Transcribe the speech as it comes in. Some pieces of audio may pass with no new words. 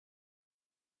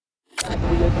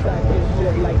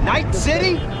Night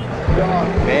City?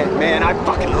 Man, I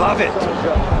fucking love it.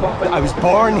 I was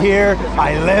born here,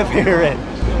 I live here, and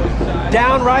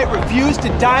downright refuse to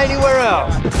die anywhere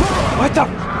else. What the?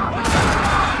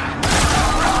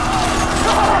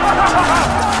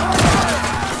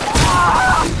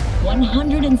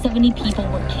 170 people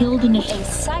were killed in a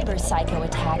cyber psycho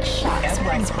attack shocks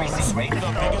West Springs.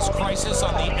 The biggest crisis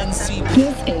on the NC.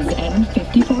 This is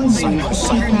N54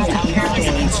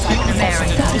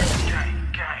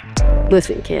 News.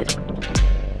 Listen, kid.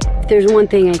 If there's one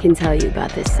thing I can tell you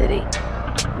about this city,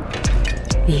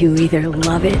 you either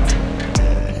love it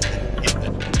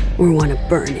or want to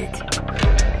burn it.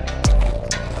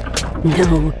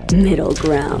 No middle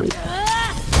ground.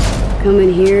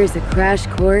 Coming here is a crash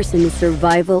course in the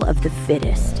survival of the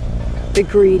fittest, the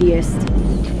greediest,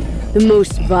 the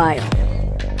most vile,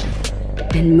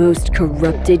 and most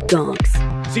corrupted gonks.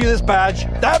 See this badge?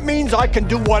 That means I can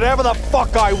do whatever the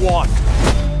fuck I want.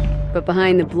 But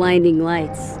behind the blinding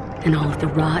lights and all of the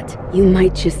rot, you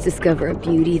might just discover a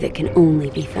beauty that can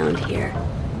only be found here.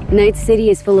 Night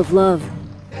City is full of love,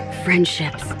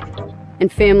 friendships,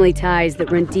 and family ties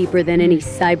that run deeper than any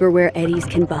cyberware eddies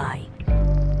can buy.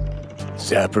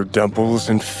 Zapper dumples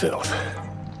and filth.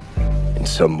 In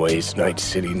some ways, Night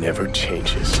City never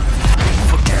changes.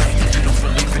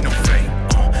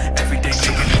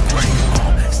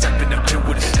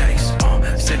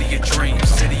 City of dreams,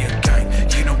 city of gang.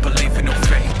 You don't believe in no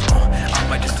fate. I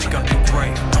might just think I'll be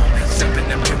brave. Stepping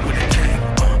up here with a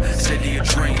gang. City of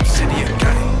dreams, city of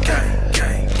gang, gang,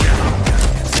 gang, gang.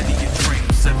 City of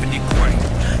dreams, 70 grave.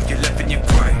 You live in your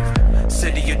grave.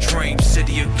 City of dreams,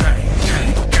 city of gang,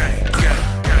 gang, gang,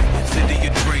 gang, gang. City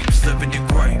of dreams, live in your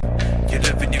grave. You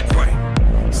live in your grave.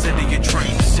 City of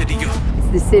dreams, city of.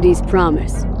 It's the city's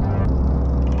promise.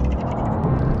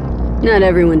 Not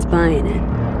everyone's buying it.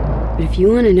 But if you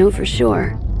want to know for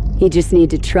sure, you just need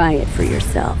to try it for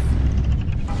yourself.